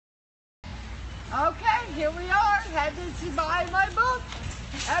Okay, here we are, headed to buy my book.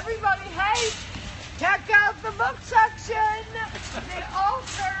 Everybody, hey, check out the book section. The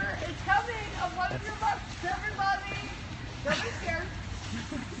author is coming of one of your books. Everybody, don't be scared.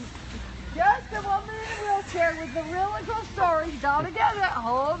 Just a woman in a wheelchair with a really cool story. Gotta get it.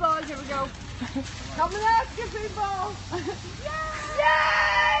 Hold on, here we go. Coming at you, people. Yay!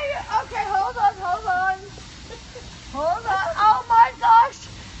 Yay! Okay, hold on. Hold on. Oh my gosh!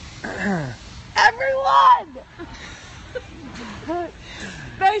 Everyone!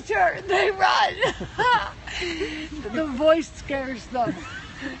 They run. The voice scares them.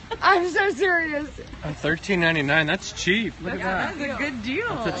 I'm so serious. $13.99. That's cheap. Look at that. That's a good deal.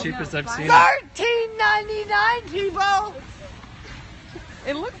 That's the cheapest I've seen. $13.99, people.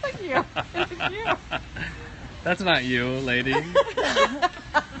 It looks like you. It's you. That's not you, lady. $13.99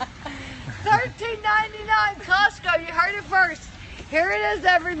 Costco. You heard it first. Here it is,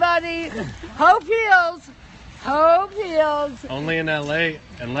 everybody. Hope heals. Hope heals. Only in LA,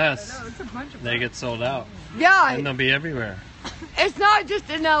 unless they get sold out. Yeah. And they'll be everywhere. It's not just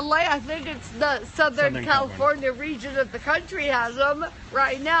in LA. I think it's the Southern California region of the country has them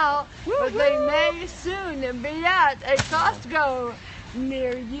right now. But they may soon be at a Costco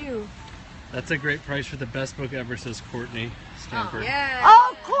near you. That's a great price for the best book ever, says Courtney Stanford. Yeah.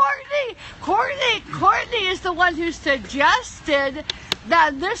 Oh, Courtney is the one who suggested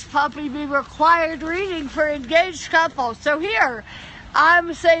that this puppy be required reading for engaged couples. So here,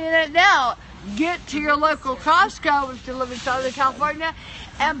 I'm saying it now. Get to your local Costco if you live in Southern California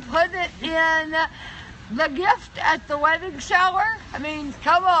and put it in the gift at the wedding shower. I mean,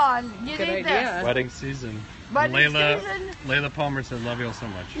 come on. You Good need idea. this. Wedding season. Wedding season. Layla Palmer said, love you all so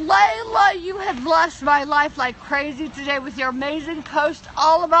much. Layla, you have blessed my life like crazy today with your amazing post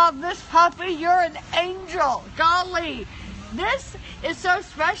all about this puppy. You're an angel. Golly. This is so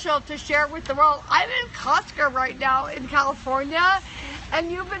special to share with the world. I'm in Costco right now in California, and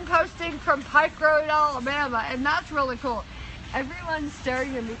you've been posting from Pike Road, Alabama, and that's really cool. Everyone's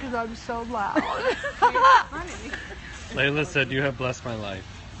staring at me because I'm so loud. Layla said, you have blessed my life.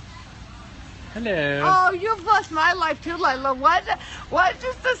 Hello. Oh, you've blessed my life too, Layla. What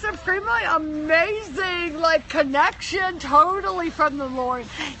just a supremely amazing connection, totally from the Lord.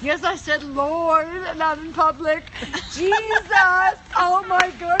 Yes, I said Lord, not in public. Jesus, oh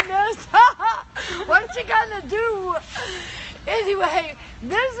my goodness. What's he gonna do? Anyway,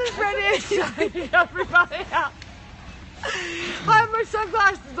 this is pretty exciting, everybody. I have my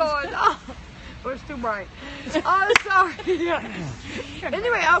sunglasses on. Oh. It's too bright. Oh, sorry.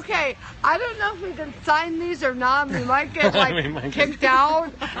 Anyway, okay. I don't know if we can sign these or not. We might get kicked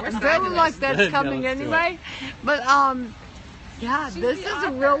out. I'm feeling like that's coming anyway. But yeah, this is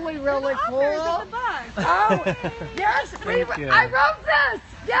really, really cool. Oh, yes. I wrote this.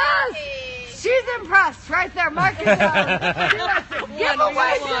 Yes. She's impressed right there. Mark it down. Give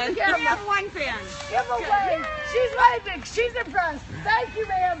away to the camera. We have one fan. Give away. She's waving. She's impressed. Thank you,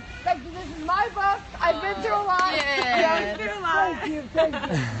 ma'am. Thank you. This is my book. I've been through a lot. Yeah, it's been a lot. Thank you. Thank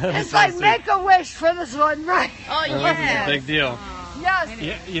you. It's like make a wish for this one, right? Oh, This is a yes. big deal.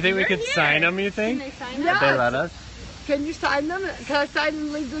 Yes. You think we could sign them, you think? Can they sign If Yes. they let us? Can you sign them? Can I sign them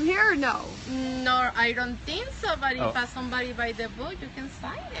and leave them here or no? No, I don't think so, but if somebody buy the book, you can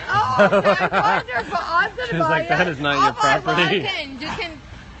sign it. Oh, okay. Wonderful. I'm going to She's buy like, it. that is not your property. You can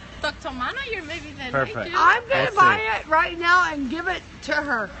talk to manager maybe then. Perfect. I'm going to We'll buy see. it right now and give it to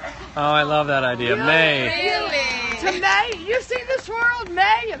her. Oh, I love that idea. May. Really? To May. You see this world?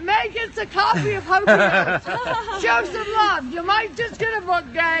 May gets a copy of Hope Heals. Show some love. You might just get a book,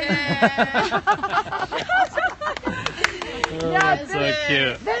 gang. Oh, that's so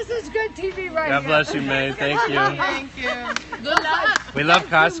cute. This is good TV right God here. bless you, May. Thank you. Thank you. Good luck. We love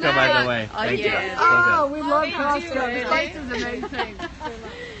Costco, by the way. Thank you. yes. So Oh, good. we love Thank Costco. you. The place is amazing.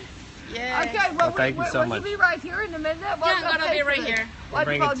 Yeah. Okay, well, thank you so much. We'll be right here in a minute. Yeah, I'm gonna be right here. We'll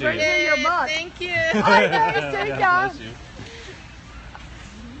bring Wonderful. it to you. Bring me your book. Thank you. Hi, guys. Take God care. bless you.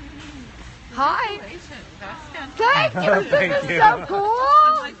 Hi. That's Thank you. This is so cool.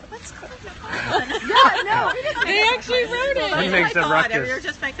 Yeah, no. They actually wrote it. He makes a We were ruckus.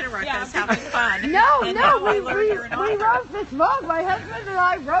 just making a ruckus, having fun. No, And no, now we I learned you're an author. wrote this book. My husband and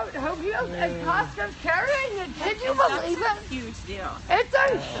I wrote Hope Heals, and Costco's carrying it. Can you believe That's it? a huge deal. It's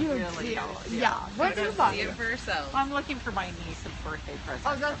a huge really deal. is, Yeah. What do you buy? it for yourself. I'm looking for my niece a birthday present.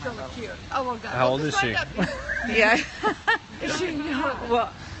 Oh, that's really cute. Oh, well, God. How old is she? Yeah. Is she young?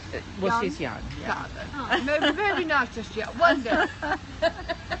 Well, Young? she's young. Got it. Maybe not just yet. One day.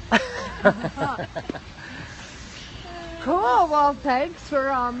 Cool. Well, thanks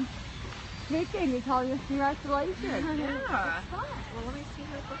for speaking and telling us congratulations. Yeah. Well, let me see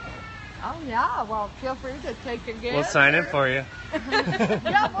her book. Oh, yeah. Well, feel free to take a gift. We'll sign it for you.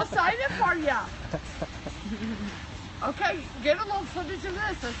 Yeah, we'll sign it for you. Okay, get a little footage of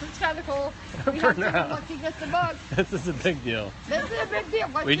this. This is kind of cool. We have to now. look to get the book. This is a big deal. This is a big deal.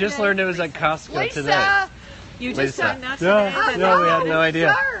 What's We your just name? learned it was at Costco Lisa. today. You just Lisa. signed that No, today? no, we had no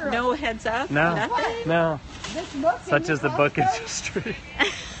idea. Sure. No heads up? No, Nothing? no. This book Such in is the book Costco? industry.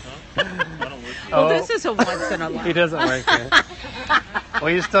 Well, this is a once in a He life. doesn't work here. Well,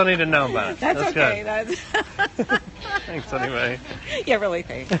 you still need to know about it. That's okay. good. That's Thanks anyway. yeah, really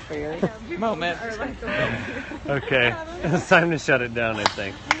thanks for your moment. Okay, it's time to shut it down, I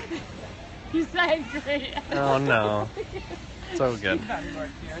think. He's angry. Oh no. So good.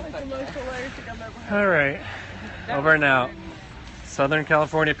 All right. Over and out. Southern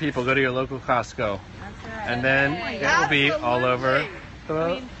California people, go to your local Costco. And then it will be all over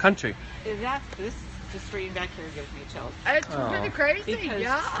the country. This just reading back here gives me chills. It's Oh. pretty crazy, Because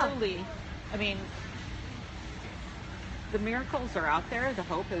yeah. truly, I mean, the miracles are out there, the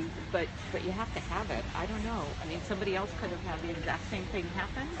hope is, but you have to have it. I don't know. I mean, somebody else could have had the exact same thing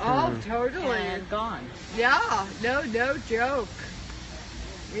happen Oh, totally. and gone. Yeah, no joke.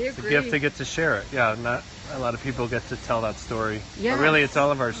 We It's a agree. gift to get to share it. Yeah, not a lot of people get to tell that story. Yeah. But really, it's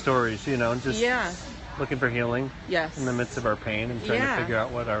all of our stories, you know, just Yeah. looking for healing Yes. in the midst of our pain and trying Yeah. to figure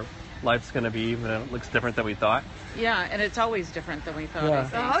out what our life's going to be, even if it looks different than we thought. Yeah, and it's always different than we thought. Yeah. I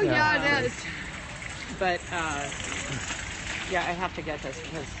think. Oh, yeah, it is. But yeah, I have to get this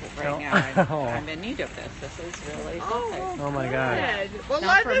because right Oh. now I'm in need of this. This is really something. Oh my God. Good. Well, Not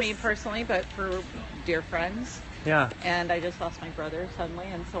let for us- me personally, but for dear friends. Yeah. And I just lost my brother suddenly,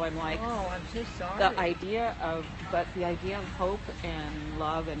 and so I'm like, Oh, I'm so sorry. the idea of hope and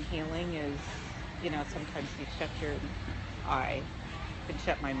love and healing is, you know, sometimes you shut your eye and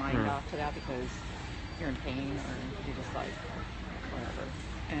shut my mind off to that because you're in pain or you just like whatever.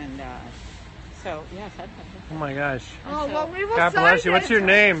 And so yes, Oh my gosh. Oh, well, we will God bless you. sign What's it. your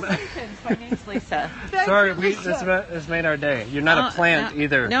name? my name's Lisa. Thank Sorry, you, this Lisa. has made our day. You're not a plant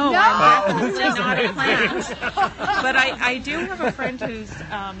either. No, No. I'm definitely not a plant. But I do have a friend who's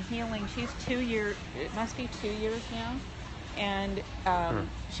healing. She's 2 years. It must be 2 years now. And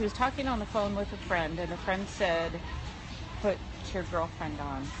she was talking on the phone with a friend, and the friend said, "Put your girlfriend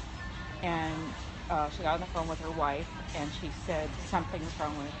on." And she got on the phone with her wife, and she said something's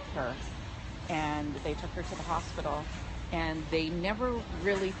wrong with her. And they took her to the hospital, and they never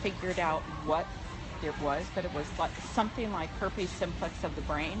really figured out what it was, but it was like something like herpes simplex of the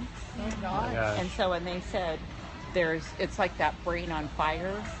brain. Oh, Oh my God. gosh. And so, and they said it's like that brain on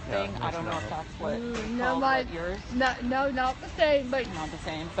fire thing. Yeah, I don't know if that's what No, called what yours. No, not the same, but Not the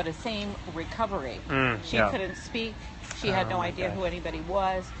same, but a same recovery. She yeah. couldn't speak. She had no Oh, idea okay. who anybody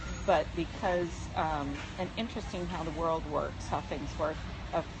was, but because, and interesting how the world works, how things work.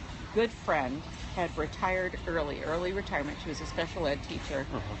 A good friend had retired early retirement. She was a special ed teacher.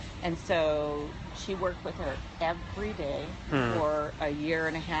 And so she worked with her every day for a year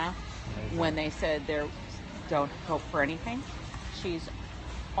and a half. Amazing. When they said don't hope for anything, she's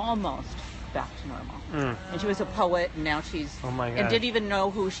almost back to normal. And she was a poet, and now she's Oh my and gosh. didn't even know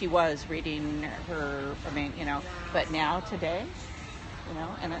who she was reading her. I mean, you know, but now today, you know,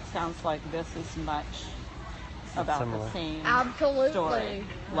 and it sounds like this is much about similar. the same absolutely. story: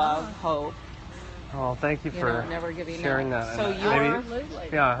 love, hope. Oh, thank you You for know, never giving sharing up. that. So And you're Absolutely.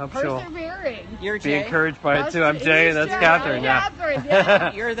 yeah, I hope she'll Persevering. you're be Jay. encouraged by it That's- too. I'm Jay. he's That's Jay. Catherine. Yeah. Catherine,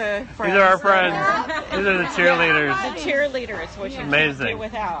 yeah. You're the These friends. are our friends. Yeah. These are the cheerleaders. The cheerleaders, which you can't Amazing. do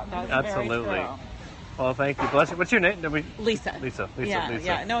without. That's Absolutely. Very true. Well, thank you. Bless you. What's your name? Did we? Lisa. Lisa. Yeah, Lisa.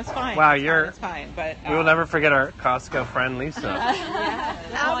 yeah. No, it's fine. Wow, It's fine, but We will never forget our Costco friend, Lisa. Yeah.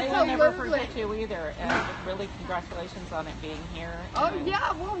 Well, I will never Absolutely. forget you either. And really, congratulations on it being here. Oh, And-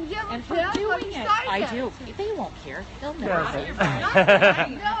 yeah, well, yeah, And for yeah, doing it, sign I do. They won't care. They'll never Yeah. care.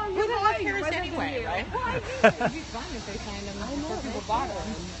 No, Who you're the heck right. cares Whether anyway, you- right? It'd be fun if they signed them before people bought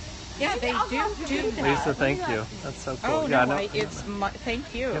them. Yeah, they do that. Lisa, thank you. That's so cool. Oh yeah, no,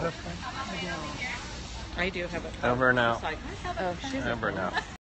 thank you. Give it I do have it. Over and out. It's like, oh, shoot. Over now.